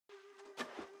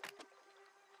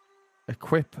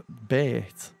Equip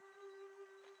bait.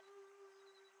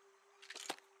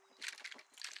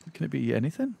 Can it be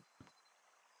anything?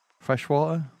 Fresh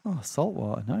water? Oh, salt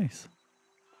water. Nice.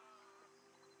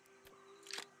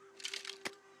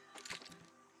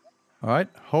 All right.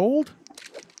 Hold.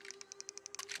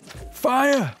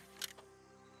 Fire!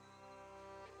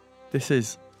 This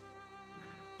is...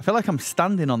 I feel like I'm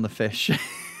standing on the fish.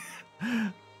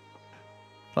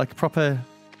 Like a proper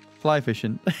fly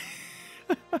fishing.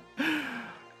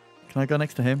 Can I go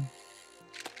next to him?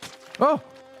 Oh!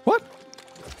 What?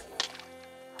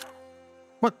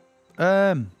 What?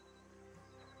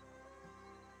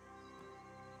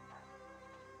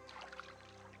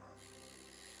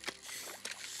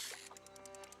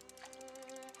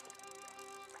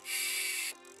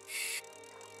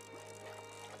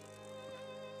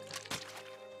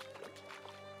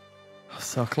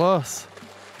 So close.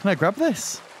 Can I grab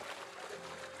this?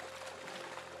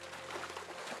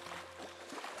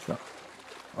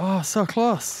 Oh, so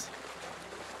close.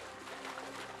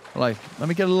 Like, let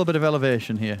me get a little bit of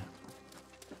elevation here.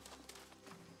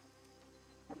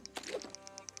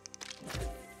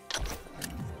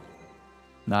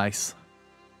 Nice.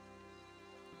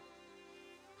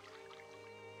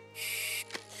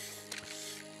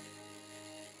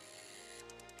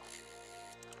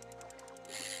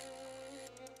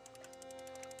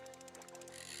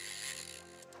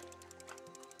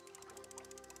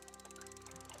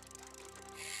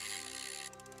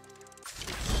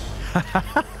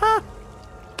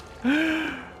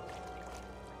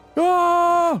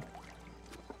 Oh!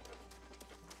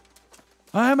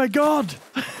 I am a god!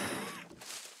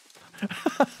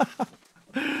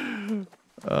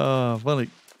 Oh, well,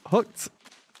 hooked.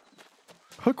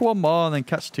 Hook one more and then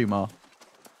catch two more.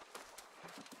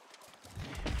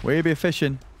 We be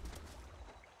fishing.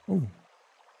 Ooh.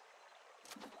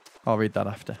 I'll read that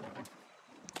after.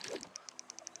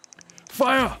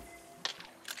 Fire!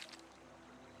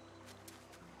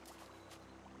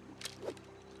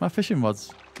 My fishing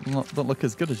rods don't look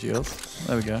as good as yours.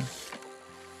 There we go.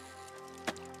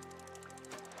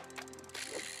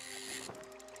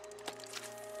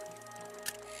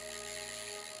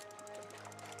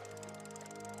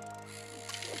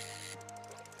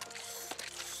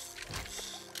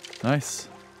 Nice.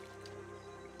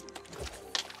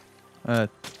 Can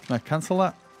I cancel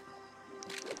that?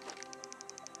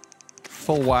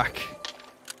 Full whack.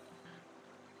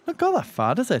 Don't go that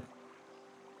far, does it?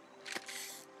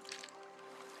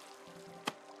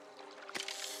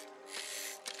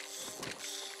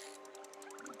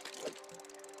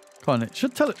 Come on, it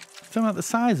should tell me about the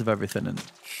size of everything. And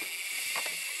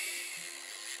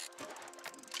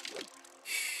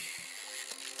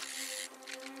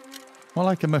more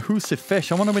like a mahoosive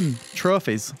fish. I want to win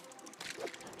trophies.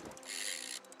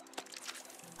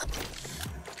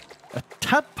 A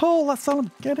tadpole? That's all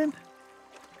I'm getting?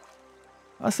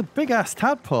 That's a big ass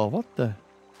tadpole. What the?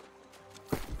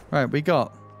 Right, we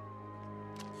got...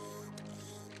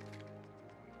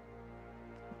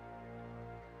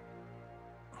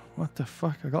 What the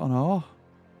fuck? I got an oar.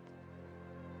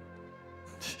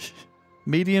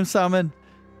 Medium salmon.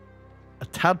 A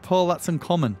tadpole, that's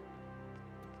uncommon.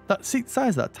 That seat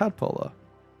size, that tadpole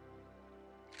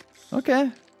though.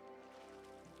 Okay.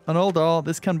 An old oar.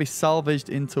 This can be salvaged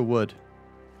into wood.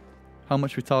 How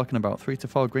much are we talking about? 3 to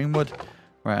 4 green wood?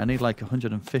 Right, I need like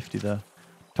 150 there.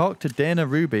 Talk to Dana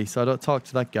Ruby, so I don't talk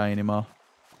to that guy anymore.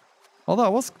 Although I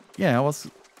was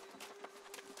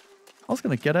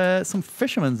going to get some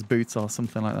fisherman's boots or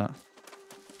something like that.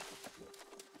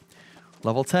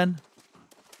 Level 10.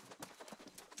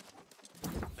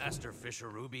 Master Fisher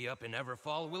Ruby up in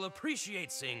Everfall will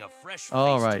appreciate seeing a fresh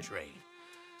face right. to trade.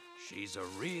 She's a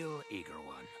real eager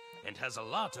one and has a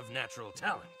lot of natural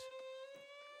talent.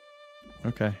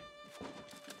 Okay.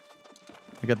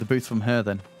 I get the boots from her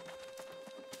then.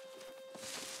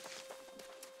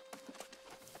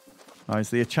 Oh, is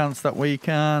there a chance that we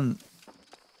can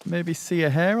maybe see a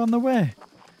hare on the way?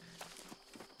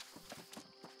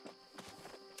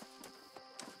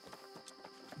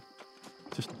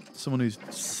 Just someone who's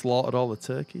slaughtered all the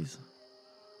turkeys.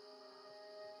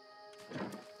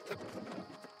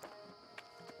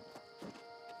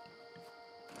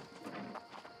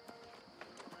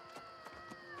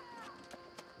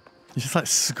 It just like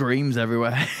screams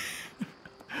everywhere.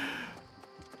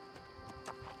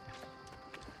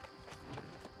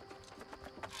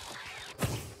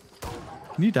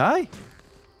 Can you die?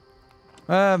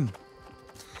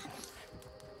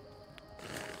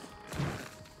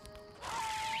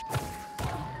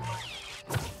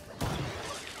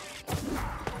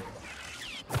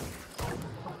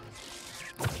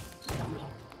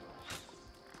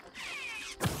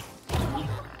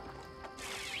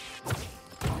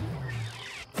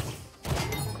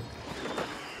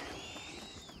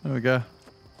 There we go.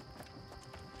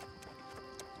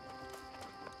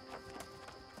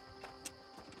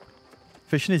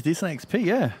 Fishing is decent XP,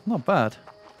 yeah. Not bad.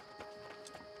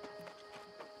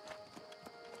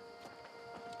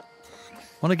 I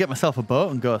want to get myself a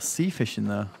boat and go sea fishing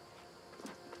though.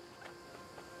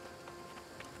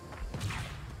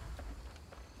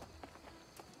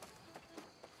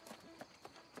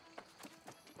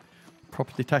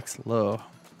 Property tax low.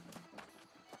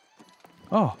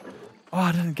 Oh. Oh,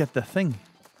 I didn't get the thing.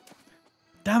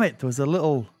 Damn it, there was a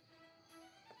little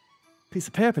piece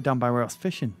of paper down by where I was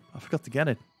fishing. I forgot to get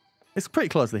it. It's pretty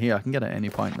close to here. I can get it at any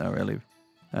point though, really.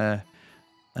 A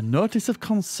notice of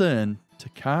concern to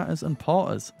carters and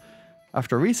porters.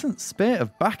 After a recent spate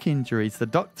of back injuries, the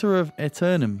Doctor of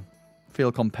Aeternum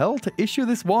feel compelled to issue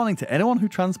this warning to anyone who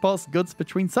transports goods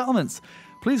between settlements.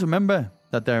 Please remember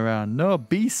that there are no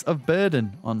beasts of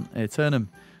burden on Aeternum.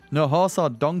 No horse or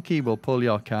donkey will pull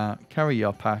your cart, carry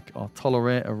your pack, or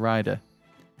tolerate a rider.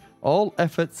 All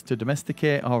efforts to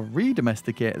domesticate or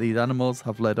re-domesticate these animals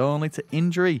have led only to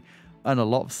injury and a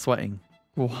lot of sweating.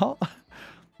 What?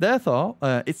 Therefore,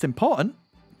 it's important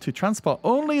to transport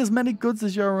only as many goods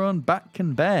as your own back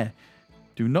can bear.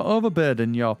 Do not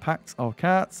overburden your packs or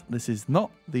carts. This is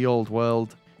not the old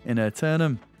world. In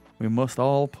Aeternum, we must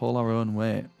all pull our own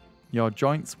weight. Your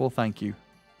joints will thank you.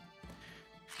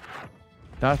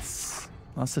 That's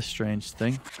a strange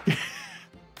thing.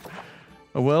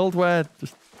 A world where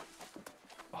just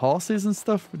horses and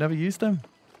stuff, we never used them.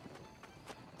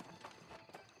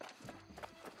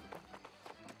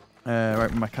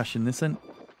 Right, am I cashing this in?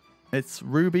 It's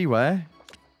Ruby where?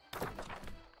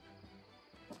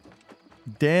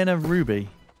 Dana Ruby.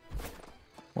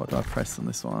 What do I press on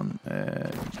this one? Yeah,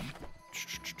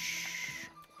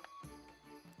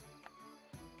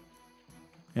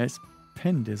 it's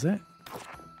pinned, is it?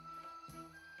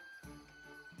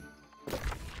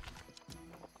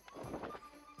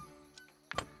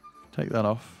 Take that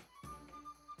off.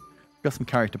 Got some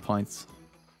character points.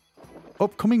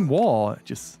 Upcoming war.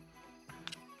 Just.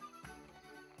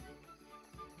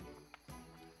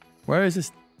 Where is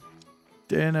this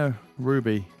Dana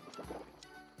Ruby?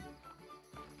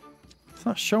 It's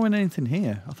not showing anything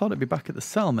here. I thought it'd be back at the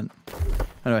settlement.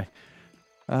 Anyway.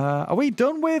 Are we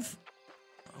done with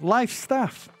life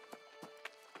staff?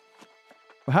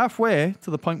 We're halfway to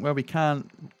the point where we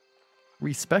can't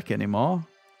respec anymore.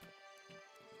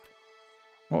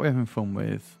 What are we having fun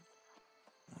with?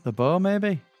 The bow,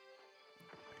 maybe?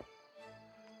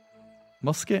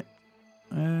 Musket?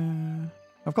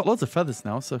 I've got loads of feathers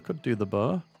now, so I could do the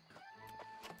bow.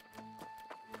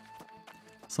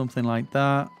 Something like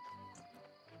that.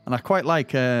 And I quite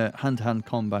like hand-to-hand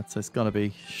combat, so it's got to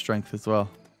be strength as well.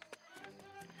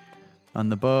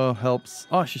 And the bow helps...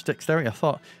 Oh, it's just dexterity. I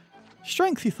thought...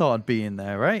 Strength you thought would be in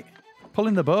there, right?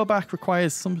 Pulling the bow back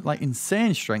requires some like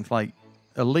insane strength, like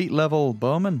elite level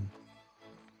bowman.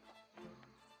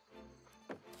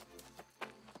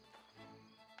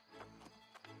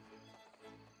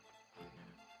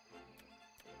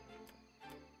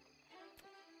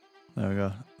 There we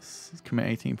go. Let's commit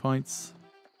 18 points.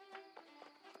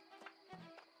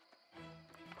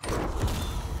 There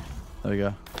we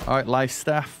go. Alright, life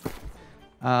staff.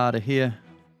 Out of here.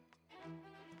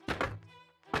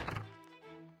 Could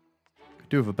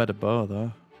do with a better bow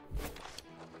though.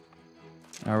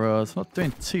 Arrows, not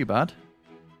doing too bad.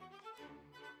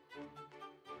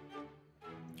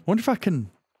 Wonder if I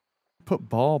can put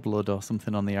boar blood or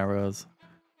something on the arrows.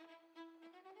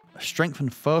 Strength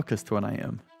and focus to an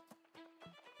item.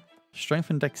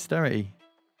 Strength and dexterity.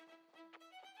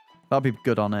 That'll be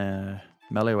good on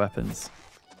melee weapons.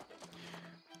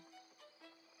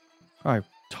 Alright,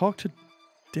 talk to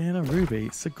Dana Ruby.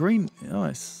 It's a green... Oh,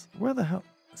 it's... Where the hell...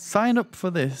 Sign up for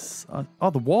this.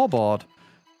 Oh, the warboard.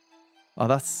 Oh,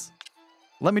 that's...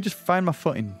 Let me just find my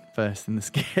footing first in this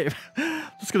game.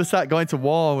 I'm just going to start going to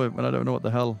war when I don't know what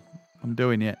the hell I'm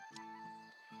doing yet.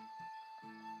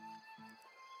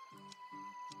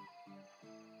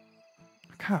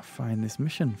 I can't find this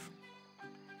mission.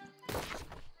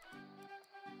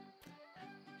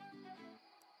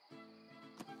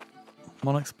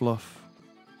 Monarch's Bluff.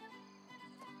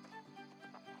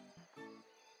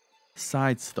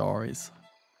 Side stories.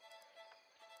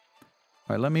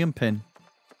 Alright, let me unpin.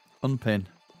 Unpin.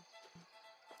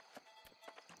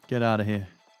 Get out of here.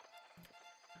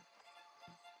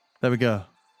 There we go.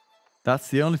 That's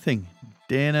the only thing.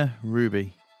 Dana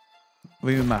Ruby.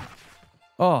 Leave a map.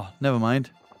 Oh, never mind.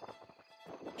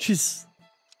 She's...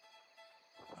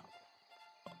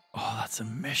 Oh, that's a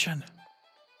mission.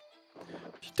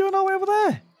 She's doing all the way over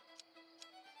there.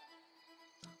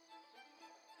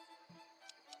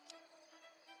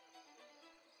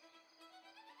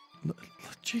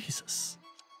 Jesus.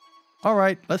 All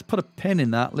right, let's put a pin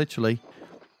in that, literally.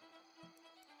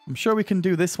 I'm sure we can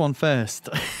do this one first.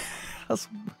 That's...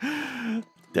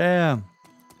 Damn.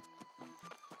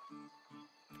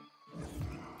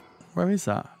 Where is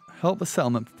that? Help the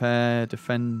settlement prepare,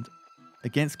 defend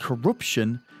against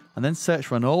corruption, and then search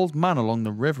for an old man along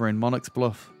the river in Monarch's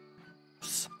Bluff.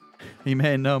 He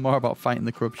may know more about fighting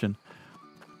the corruption.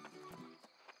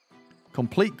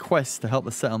 Complete quest to help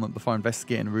the settlement before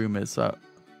investigating rumors. So,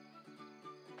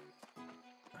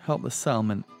 help the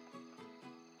settlement.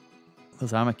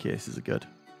 Those armor cases are good.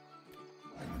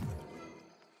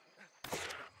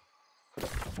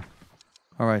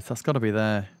 Alright, that's got to be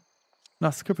there. No,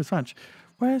 that's the Cooper's Ranch.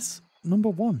 Where's number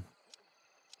 1?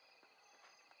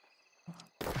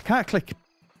 I can't click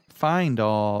find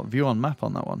or view on map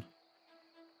on that one.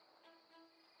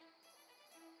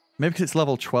 Maybe because it's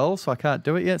level 12, so I can't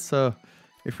do it yet. So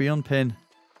if we unpin,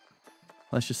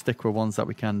 let's just stick with ones that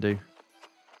we can do.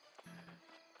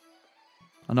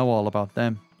 I know all about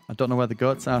them. I don't know where the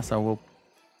goats are, so we'll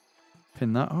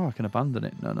pin that. Oh, I can abandon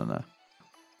it. No, no, no. All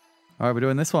right, we're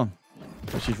doing this one,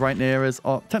 which is right near us.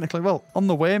 Or technically, well, on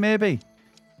the way maybe.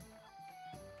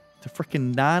 To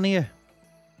freaking Narnia.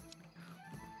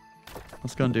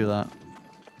 Let's go and do that.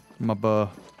 My bow.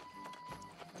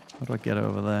 How do I get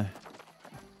over there?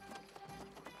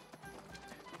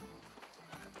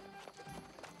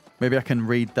 Maybe I can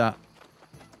read that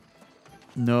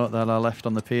note that I left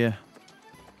on the pier.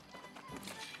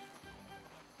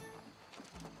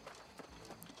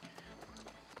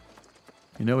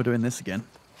 You know we're doing this again.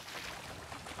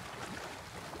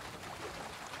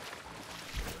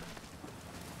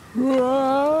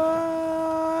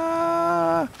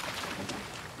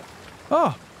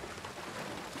 Oh!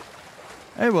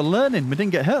 Hey, we're learning. We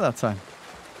didn't get hurt that time.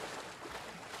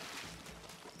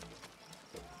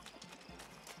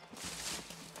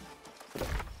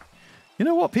 You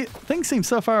know what? Things seem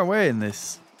so far away in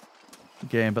this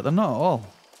game, but they're not at all.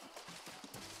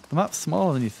 The map's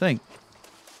smaller than you think.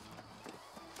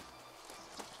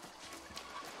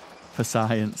 For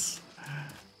science.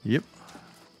 Yep.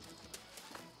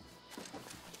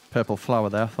 Purple flower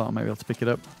there. I thought I might be able to pick it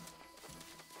up.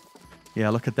 Yeah,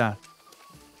 look at that.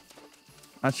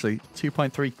 Actually,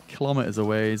 2.3 kilometers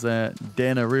away is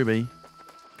Dana Ruby.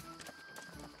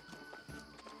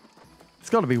 It's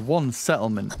got to be one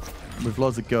settlement with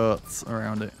loads of goats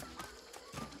around it.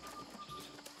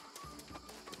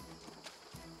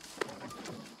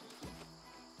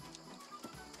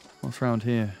 What's around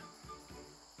here?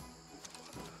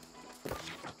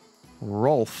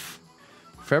 Rolf.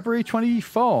 February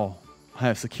 24. I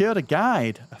have secured a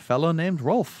guide. A fellow named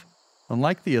Rolf.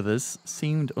 Unlike the others,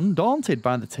 seemed undaunted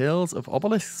by the tales of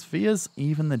obelisk spheres,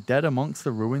 even the dead amongst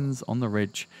the ruins on the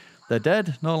ridge. They're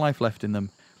dead, no life left in them,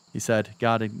 he said,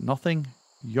 guarding nothing.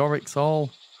 Yorick's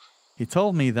all. He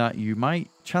told me that you might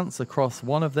chance across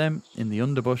one of them in the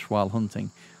underbush while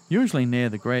hunting, usually near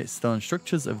the great stone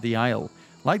structures of the Isle.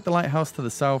 Like the lighthouse to the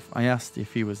south, I asked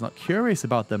if he was not curious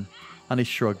about them, and he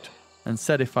shrugged, and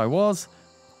said if I was,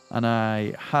 and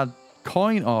I had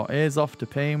coin or ears off to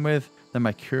pay him with, then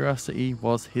my curiosity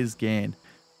was his gain.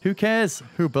 Who cares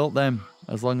who built them,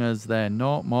 as long as they're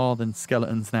not more than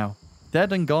skeletons now.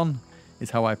 Dead and gone is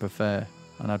how I prefer,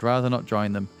 and I'd rather not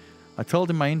join them. I told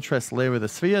him my interest lay with the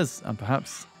spheres, and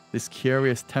perhaps this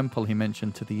curious temple he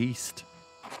mentioned to the east.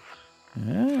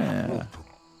 Yeah. Welcome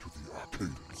to the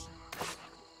arcades.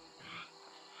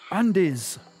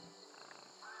 Andes.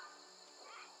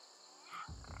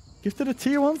 Gifted a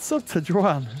tier 1 sub to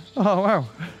Joanne. Oh, wow.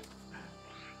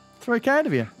 That's very kind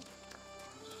of you.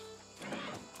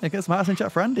 Yeah, get some hearts in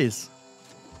chat for Andes.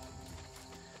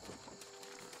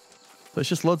 There's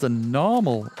just loads of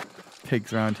normal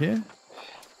pigs around here.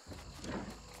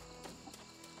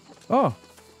 Oh.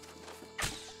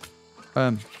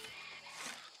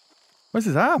 Where's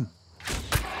his arm?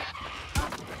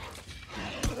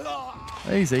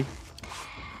 Easy.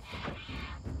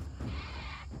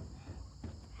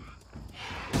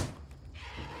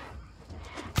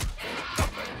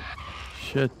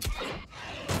 Shit.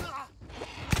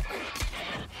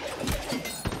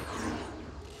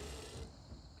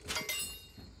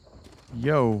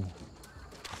 Yo.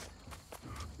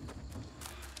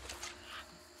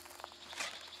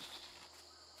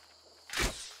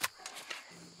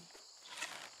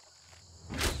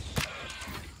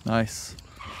 Nice.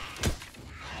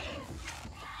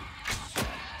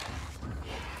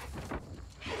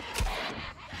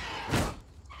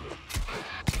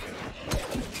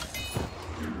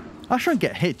 I shouldn't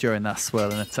get hit during that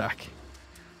swirling attack.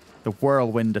 The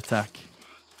whirlwind attack.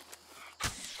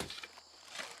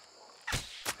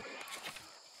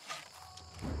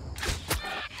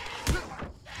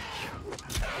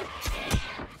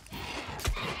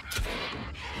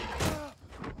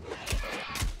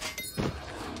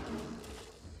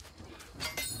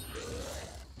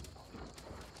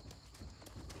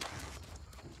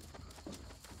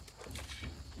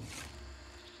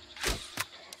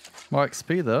 More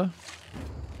XP though.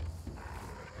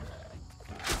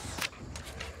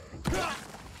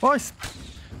 Oh,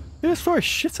 you just throw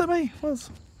shit at me?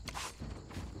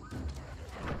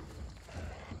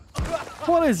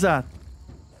 What is that?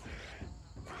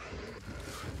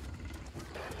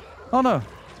 Oh no.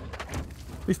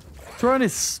 He's throwing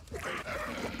his...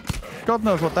 God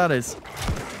knows what that is.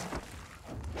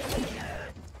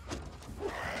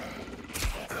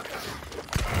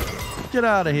 Get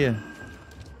out of here.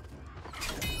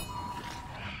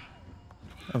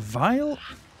 A vial?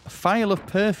 A phial of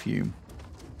perfume.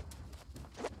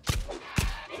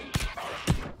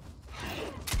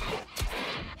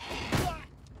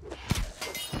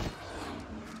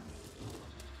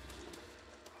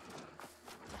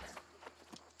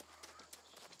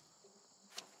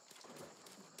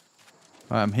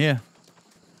 Right, I'm here.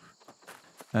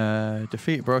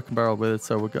 Defeat broken barrel wizard,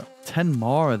 so we've got 10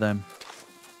 more of them.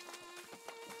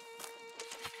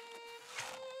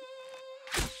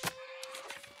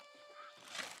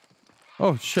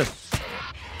 Oh shit.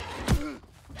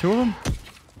 2 of them?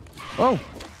 Oh!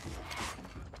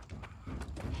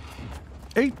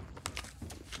 8!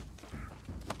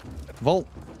 Vault.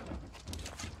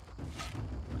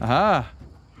 Aha!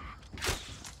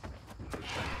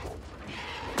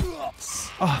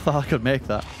 Oh, I thought I could make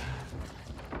that.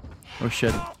 Oh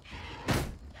shit.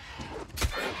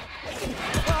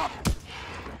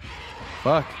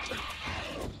 Fuck.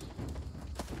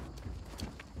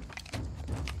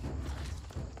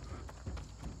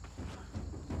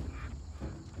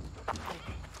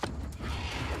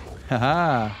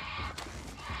 Haha.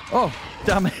 Oh,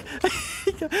 damn it.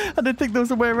 I didn't think there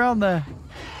was a way around there.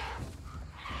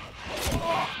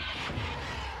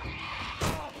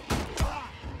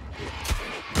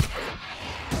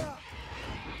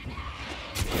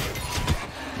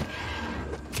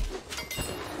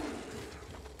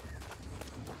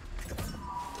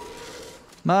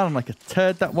 Man, I'm like a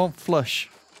turd that won't flush.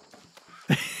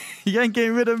 You ain't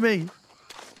getting rid of me.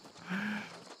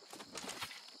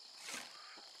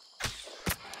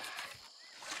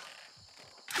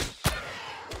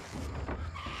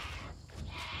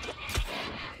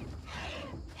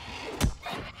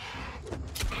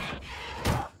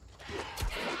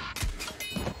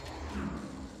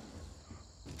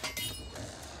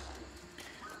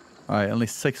 Alright, only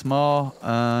 6 more,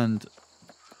 and...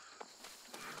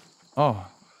 Oh,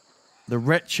 the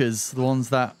wretches, the ones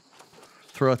that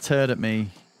throw a turd at me.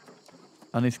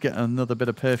 I need to get another bit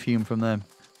of perfume from them.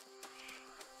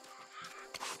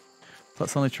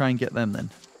 Let's only try and get them then.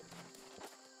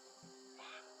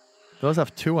 Those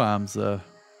have 2 arms though.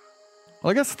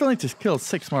 Well, I guess I still need to kill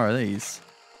 6 more of these.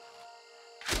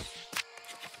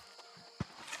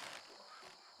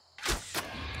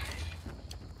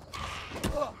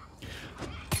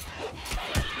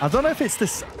 I don't know if it's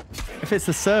this, if it's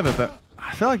the server, but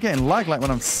I feel like getting lag like when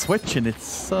I'm switching. It's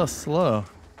so slow.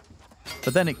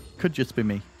 But then it could just be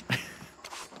me,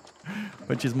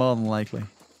 which is more than likely.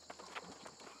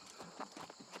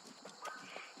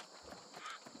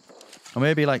 Or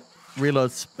maybe like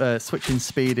reload switching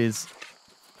speed is,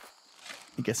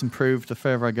 it gets improved the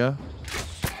further I go.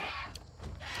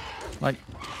 Like,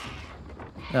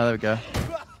 yeah, there we go.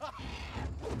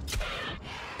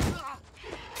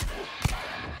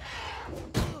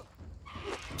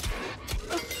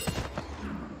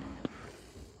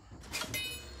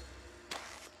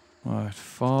 Right,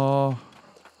 4.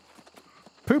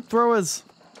 Poop throwers!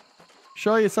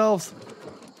 Show yourselves!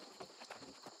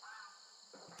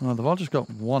 Oh, they've all just got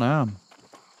 1 arm.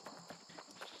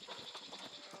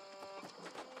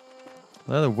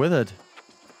 They're withered.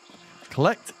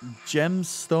 Collect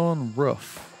gemstone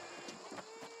rough.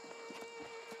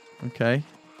 Okay.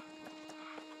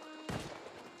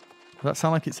 Does that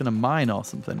sound like it's in a mine or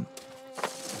something?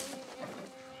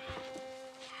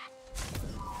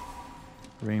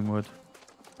 Greenwood.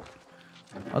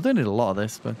 I do need a lot of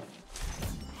this, but...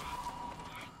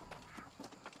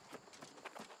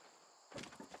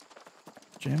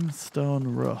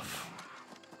 Gemstone rough.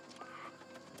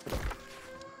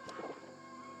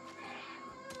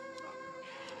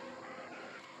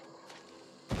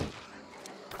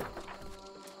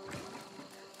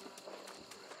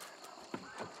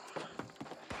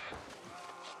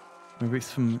 Maybe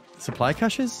some supply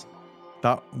caches?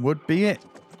 That would be it.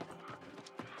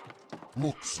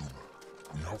 Look, Zuma,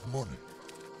 we have money.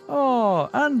 Oh,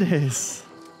 Andis.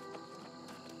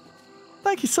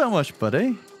 Thank you so much,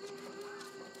 buddy.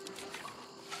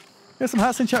 Got some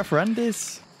hats in chat for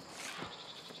Andis.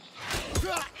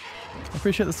 I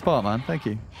appreciate the support, man. Thank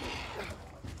you.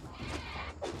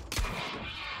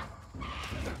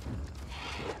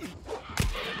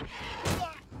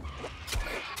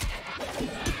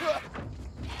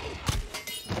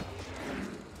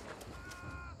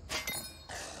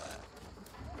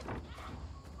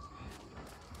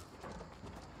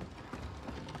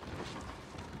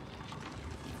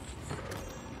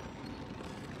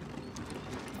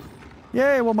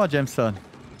 Yay, one more gemstone.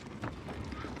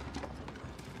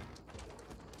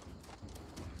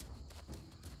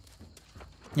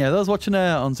 Yeah, those watching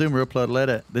on ZumaUpload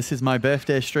later, this is my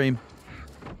birthday stream.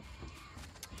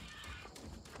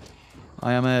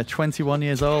 I am 21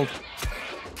 years old.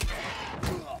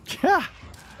 Yeah.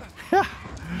 Yeah.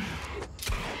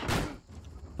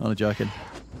 Only joking.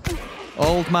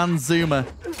 Old man Zuma.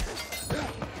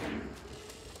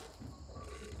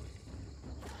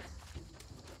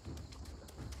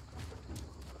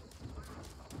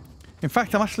 In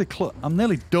fact, I'm actually I'm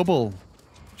nearly double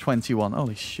 21.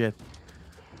 Holy shit.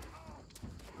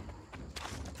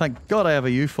 Thank God I have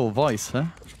a youthful voice, huh?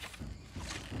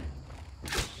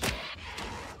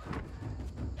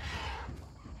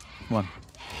 Come on.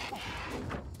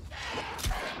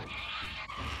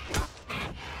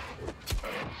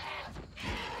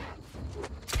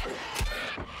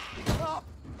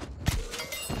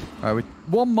 Alright,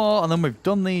 one more and then we've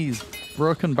done these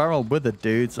broken barrel withered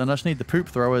dudes and I just need the poop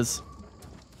throwers.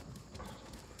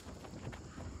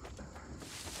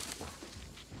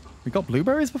 We got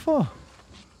blueberries before?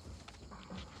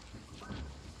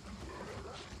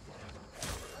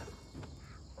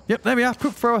 Yep, there we are.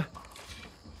 Poop thrower.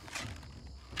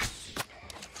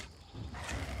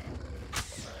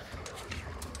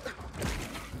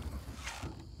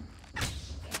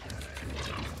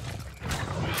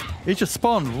 He just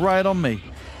spawned right on me.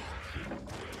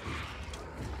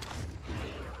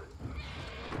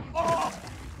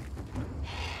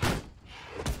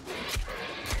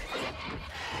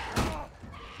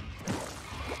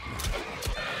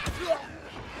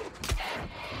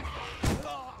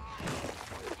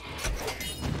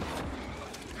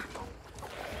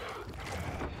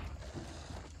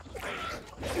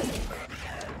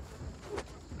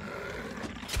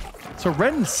 So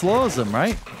Ren slows them,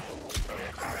 right?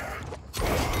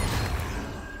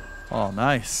 Oh,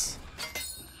 nice.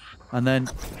 And then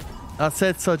that's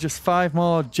it. So just 5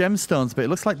 more gemstones, but it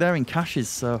looks like they're in caches.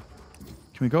 So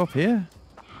can we go up here?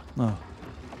 No.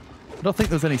 I don't think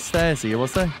there's any stairs here,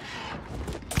 was there?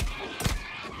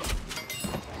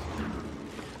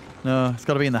 No, it's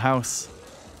got to be in the house.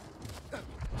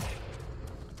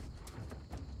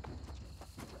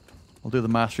 I'll do the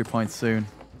mastery point soon.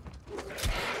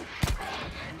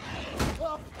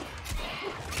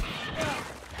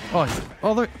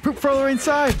 Oh, the poop thrower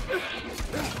inside!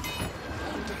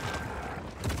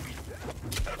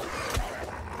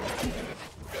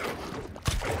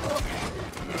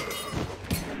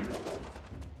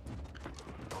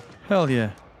 Hell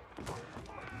yeah.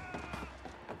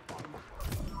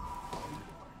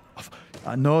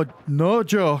 No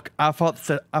joke. I thought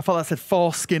that said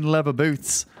foreskin leather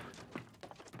boots.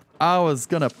 I was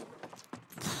gonna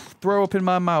throw up in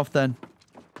my mouth then.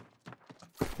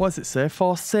 What does it say?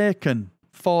 Forsaken.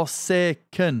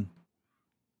 Forsaken.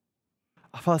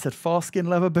 I thought I said foreskin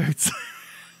leather boots.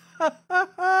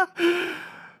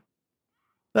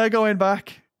 They're going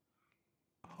back.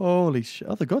 Holy shit.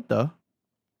 Oh, they're good though.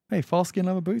 Hey, foreskin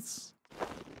leather boots.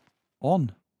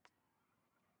 On.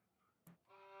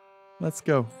 Let's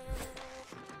go.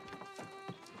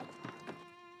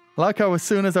 I like how as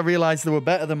soon as I realised they were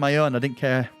better than my own, I didn't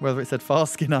care whether it said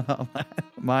foreskin or not.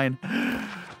 Mine.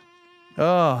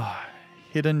 Oh,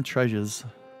 hidden treasures.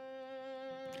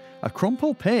 A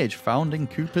crumpled page found in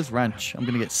Cooper's Ranch. I'm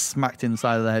going to get smacked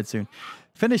inside of the head soon.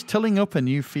 Finished tilling up a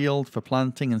new field for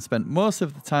planting and spent most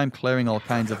of the time clearing all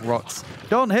kinds of rocks.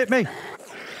 Don't hit me!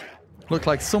 Looked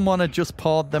like someone had just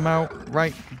poured them out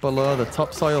right below the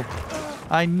topsoil.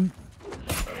 I'm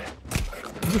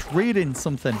just reading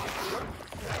something.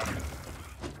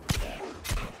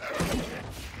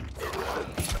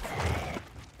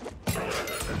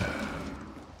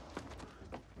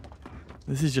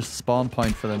 This is just a spawn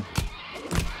point for them.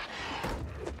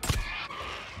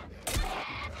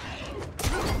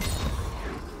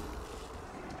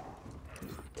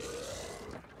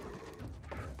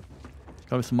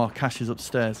 Got be some more caches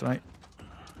upstairs, right?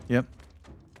 Yep.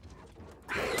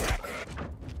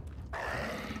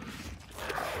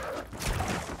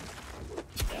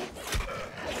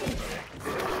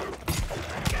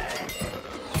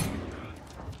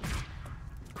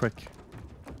 Quick.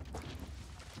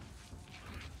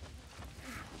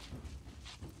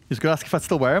 He's going to ask if I'd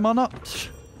still wear him or not.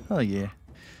 Oh, yeah.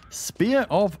 Spear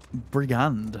of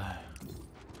Brigand.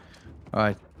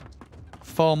 Alright.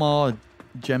 4 more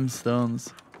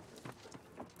gemstones.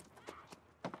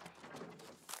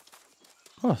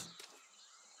 Oh.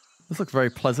 This looks very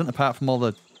pleasant, apart from all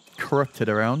the corrupted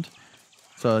around.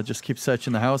 So just keep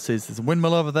searching the houses. There's a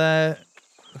windmill over there.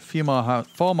 A few more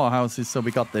 4 more houses, so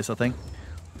we got this, I think.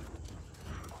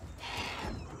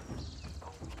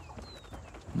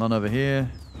 None over here.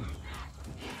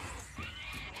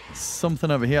 Something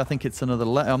over here. I think it's another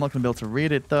letter. I'm not going to be able to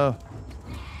read it though.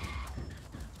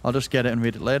 I'll just get it and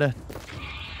read it later.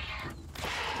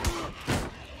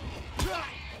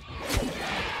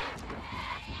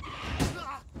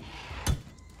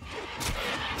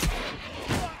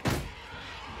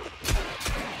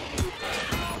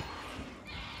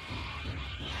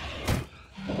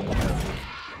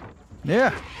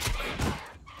 Yeah.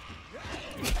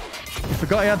 You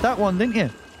forgot you had that one, didn't you?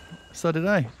 So did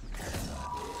I.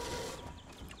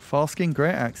 Foreskin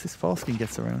Great Axe. This foreskin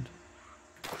gets around.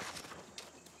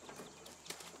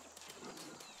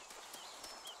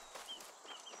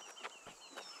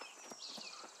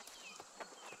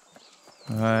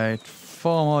 Alright,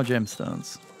 4 more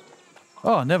gemstones.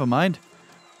 Oh, never mind.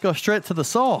 Go straight to the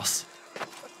source.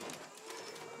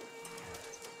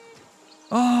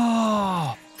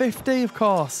 Oh, 50 of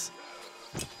course.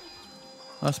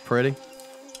 That's pretty.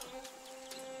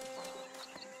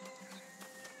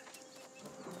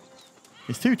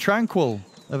 It's too tranquil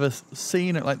of a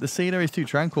scene. Like the scenery is too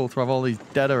tranquil to have all these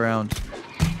dead around.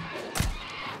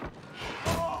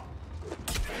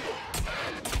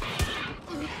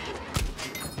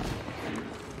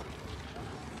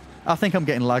 I think I'm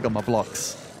getting lag on my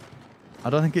blocks. I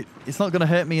don't think it's not going to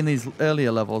hurt me in these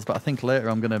earlier levels, but I think later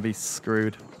I'm going to be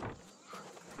screwed.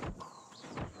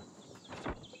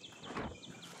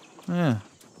 Yeah.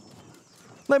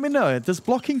 Let me know, does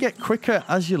blocking get quicker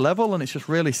as you level and it's just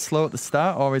really slow at the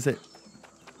start, or is it...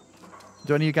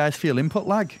 Do any of you guys feel input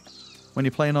lag when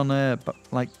you're playing on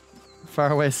like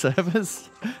faraway servers?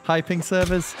 High ping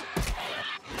servers?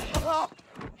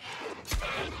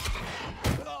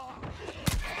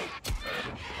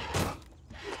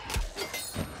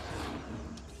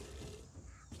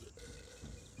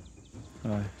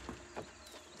 Right.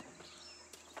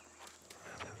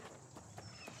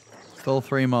 Still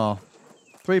 3 more.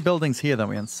 3 buildings here that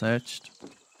we haven't searched.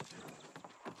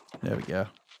 There we go.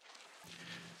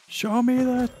 Show me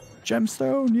the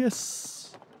gemstone,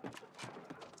 yes.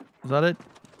 Is that it?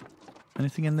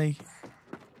 Anything in the...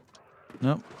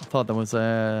 No, I thought there was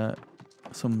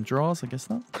some drawers, I guess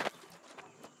not.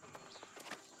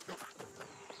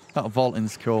 That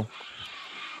vaulting's cool.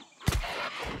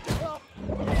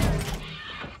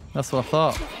 That's what I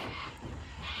thought.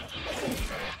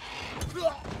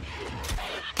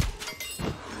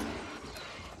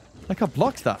 Like I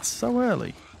blocked that so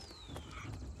early.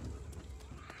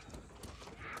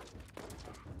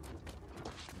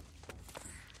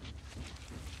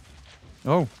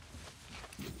 Oh.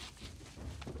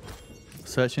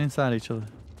 Searching inside each other.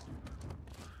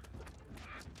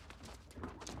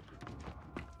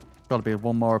 Gotta be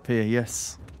one more up here,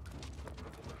 yes.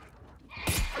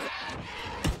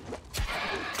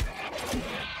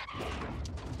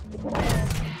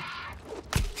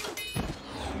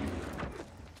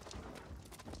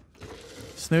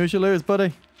 Snooze, you lose,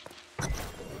 buddy.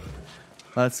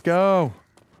 Let's go.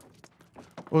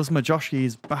 Uzma Joshi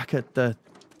is back at the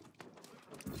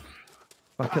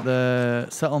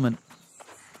settlement.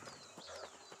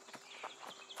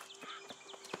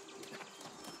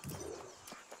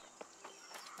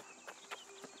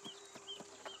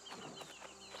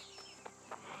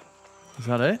 Is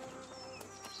that it?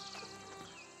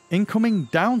 Incoming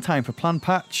downtime for planned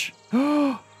patch.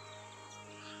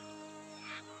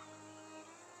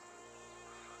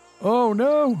 Oh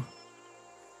no!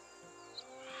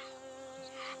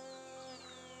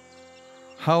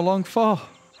 How long for?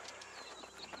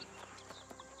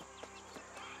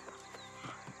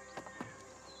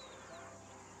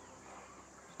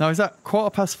 Now is that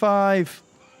 5:15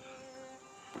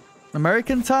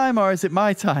 American time or is it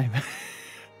my time?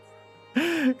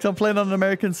 Because I'm playing on an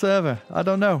American server. I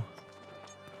don't know.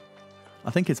 I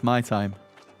think it's my time.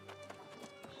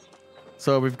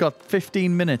 So we've got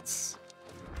 15 minutes.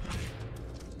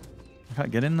 I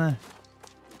can't get in there.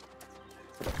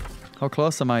 How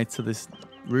close am I to this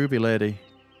ruby lady?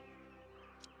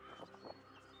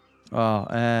 Oh,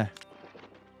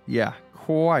 yeah,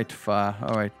 quite far.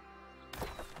 All right,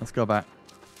 let's go back.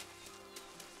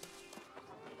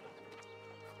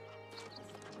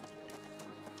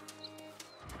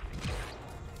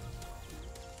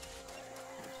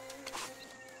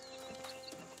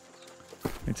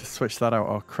 Need to switch that out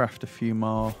or craft a few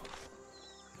more.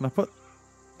 Can I put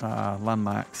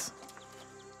landmarks?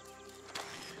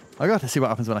 I got to see what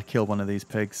happens when I kill one of these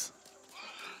pigs.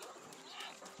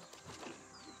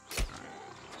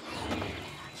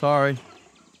 Sorry.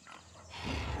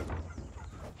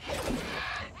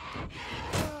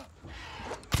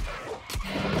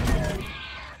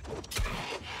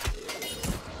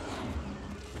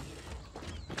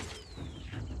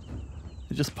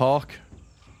 just pork.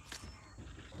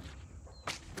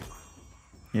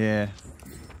 Yeah.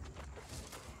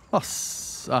 Oh,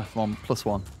 one,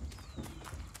 +1.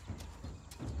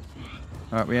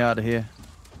 Alright, we out of here.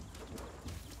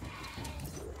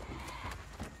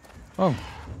 Oh.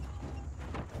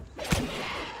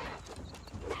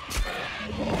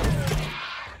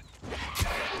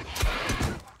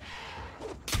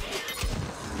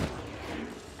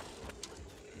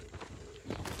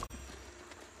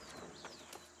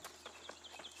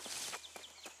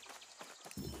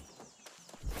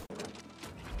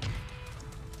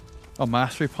 Oh,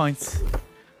 mastery points.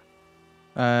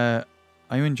 Are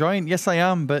you enjoying? Yes, I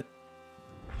am, but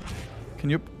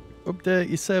can you update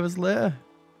your servers later?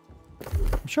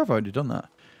 I'm sure I've already done that.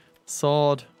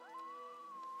 Sword.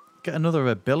 Get another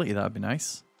ability, that'd be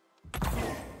nice.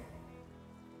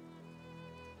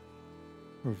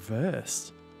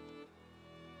 Reversed.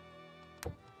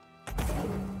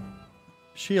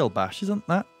 Shield bash, isn't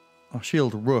that? Oh,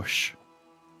 shield rush.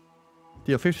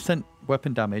 Deal 50%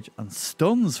 weapon damage and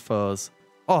stuns foes.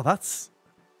 Oh, that's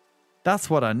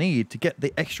what I need to get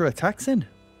the extra attacks in.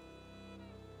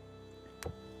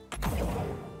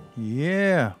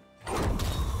 Yeah.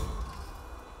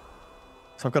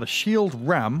 So I've got a shield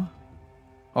ram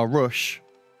or rush,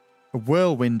 a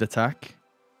whirlwind attack,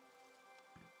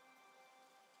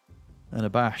 and a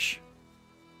bash.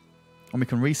 And we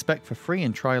can respec for free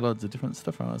and try loads of different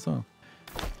stuff out as well.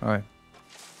 Alright.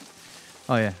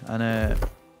 Oh yeah, and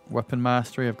weapon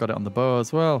mastery, I've got it on the bow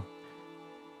as well.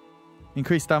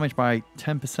 Increase damage by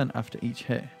 10% after each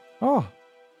hit. Oh!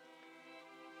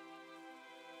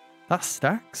 That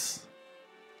stacks.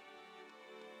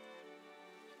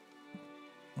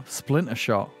 Splinter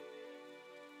shot.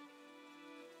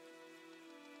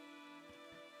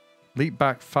 Leap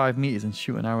back 5 meters and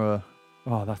shoot an arrow.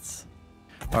 Oh, that's...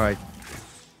 Alright.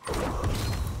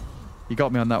 You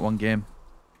got me on that one, game.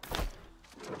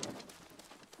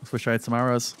 I wish I had some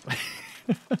arrows.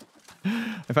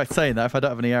 In fact, saying that, if I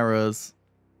don't have any arrows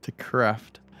to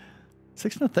craft.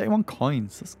 631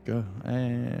 coins. Let's go.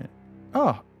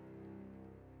 Oh.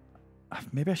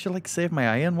 Maybe I should like save my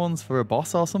iron ones for a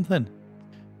boss or something.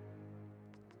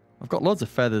 I've got loads of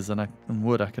feathers and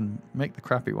wood. I can make the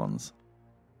crappy ones.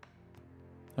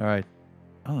 Alright.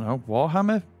 I don't know.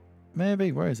 Warhammer?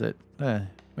 Maybe? Where is it? There.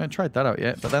 I haven't tried that out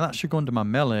yet, but then that should go under my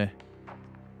melee.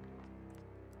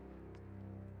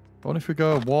 What if we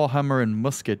go Warhammer and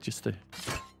musket just to...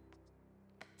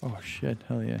 Oh shit,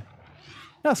 hell yeah.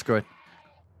 That's good.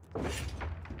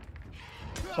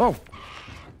 Oh!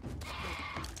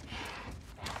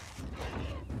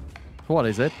 What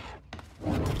is it?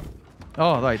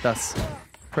 Oh, right, that's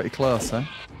pretty close, huh?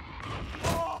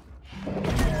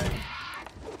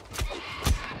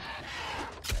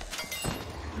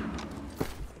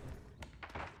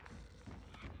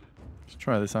 Let's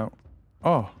try this out.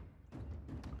 Oh!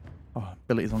 Oh,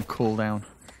 ability's on cooldown.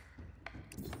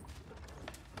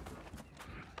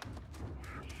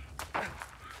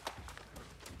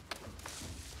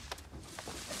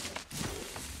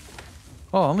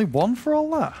 Oh, only one for all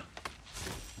that?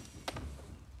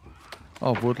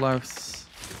 Oh, woodlouse.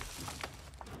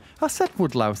 I said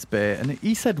woodlouse bait, and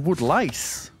he said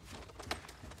woodlice.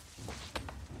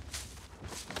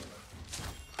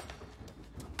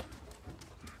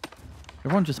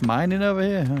 Everyone just mining over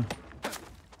here, huh?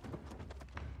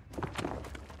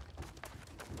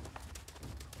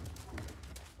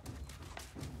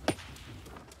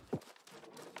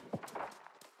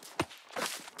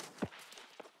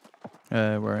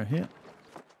 We're here.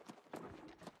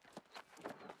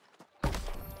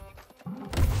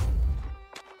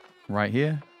 Right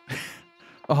here.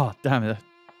 Oh, damn it.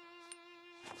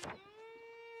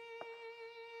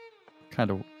 Kind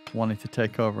of wanted to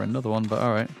take over another one, but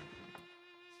alright.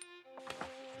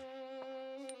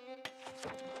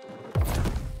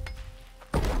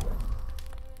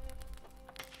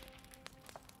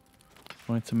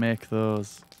 Wanted to make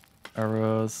those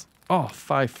arrows. Oh,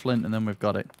 5 flint and then we've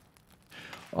got it.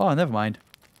 Oh, never mind.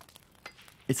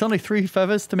 It's only 3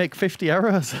 feathers to make 50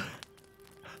 arrows.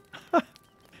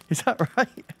 Is that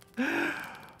right?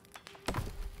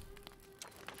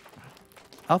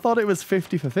 I thought it was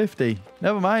 50 for 50.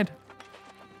 Never mind.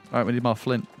 Alright, we need more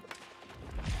flint.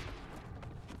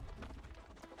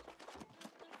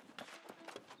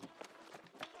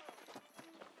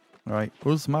 Alright,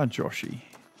 Uzma Joshi.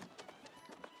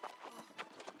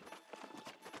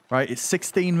 Right, it's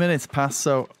 16 minutes past,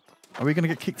 so are we going to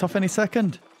get kicked off any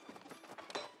second?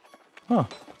 Oh.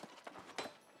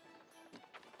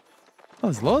 Oh,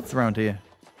 there's loads around here.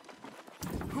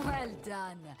 Well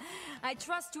done. I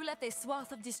trust you left a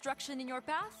swath of destruction in your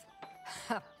path?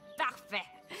 Parfait.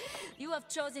 You have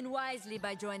chosen wisely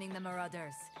by joining the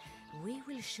Marauders. We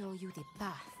will show you the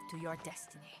path to your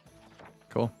destiny.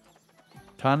 Cool.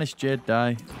 Tarnished Jade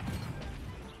die.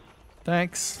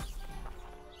 Thanks.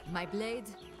 My blade,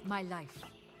 my life.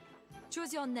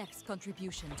 Choose your next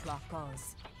contribution to our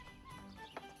cause.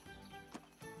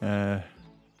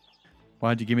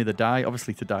 Why'd you give me the die?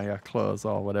 Obviously to dye our clothes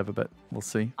or whatever, but we'll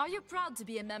see. Are you proud to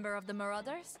be a member of the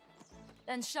Marauders?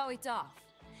 Then show it off.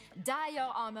 Dye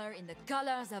your armor in the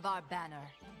colors of our banner.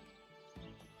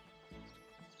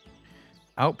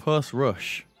 Outpost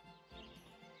Rush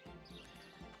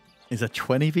is a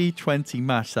 20v20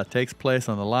 match that takes place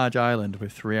on a large island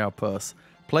with 3 outposts.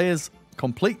 Players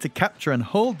complete to capture and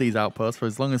hold these outposts for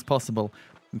as long as possible,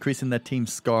 increasing their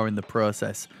team's score in the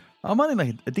process. I'm only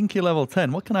like a dinky level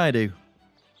 10. What can I do?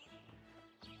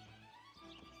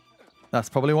 That's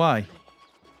probably why.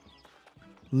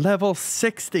 Level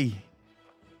 60.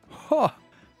 Huh.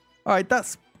 Alright,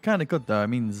 that's kind of good though. It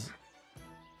means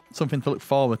something to look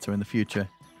forward to in the future.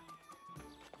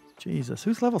 Jesus,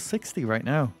 who's level 60 right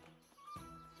now?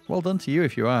 Well done to you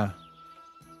if you are.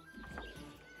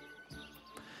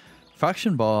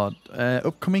 Faction board.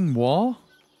 Upcoming war?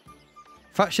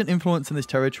 Faction influence in this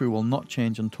territory will not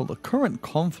change until the current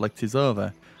conflict is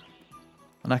over.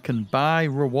 And I can buy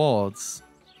rewards.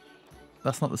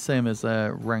 That's not the same as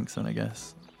ranks, I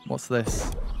guess. What's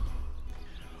this?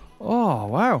 Oh,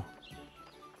 wow.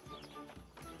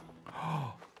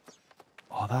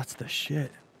 Oh, that's the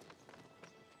shit.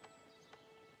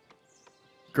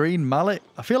 Green mallet.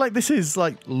 I feel like this is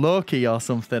like Loki or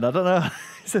something. I don't know.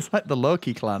 Is this like the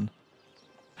Loki clan?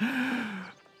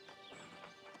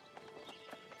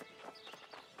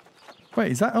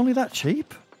 Wait, is that only that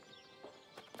cheap?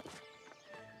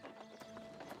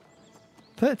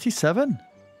 37?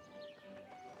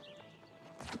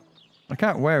 I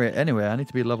can't wear it anyway. I need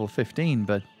to be level 15,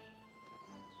 but...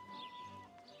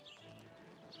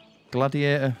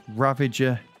 Gladiator,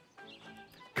 Ravager,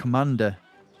 Commander.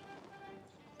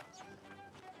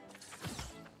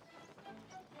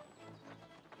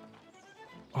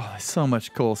 Oh, there's so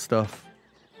much cool stuff.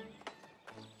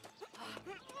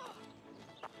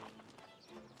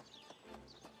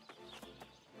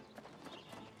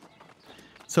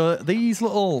 So these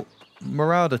little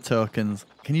Marauder tokens,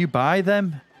 can you buy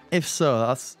them? If so,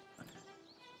 that's...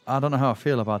 I don't know how I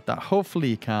feel about that. Hopefully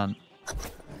you can.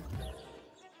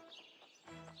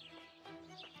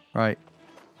 Right.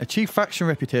 Achieve faction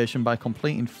reputation by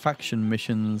completing faction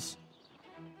missions.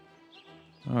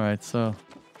 Alright, so...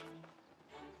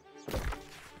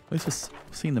 At least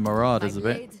we've seen the Marauders a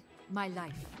bit. My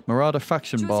life. Marauder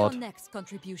faction board. Choose your next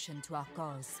contribution to our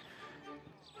cause.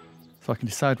 So I can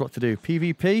decide what to do.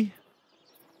 PvP.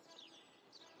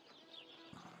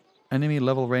 Enemy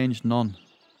level range, none.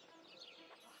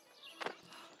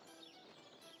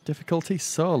 Difficulty,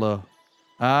 solo.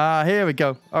 Ah, here we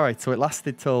go. All right, so it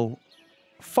lasted till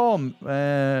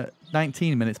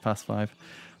 19 minutes past 5.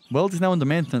 World is now under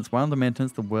maintenance. While under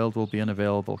maintenance, the world will be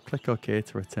unavailable. Click OK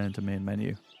to return to main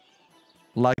menu.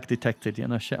 Lag detected. You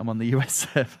know, shit, I'm on the US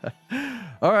server.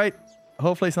 All right.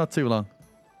 Hopefully it's not too long.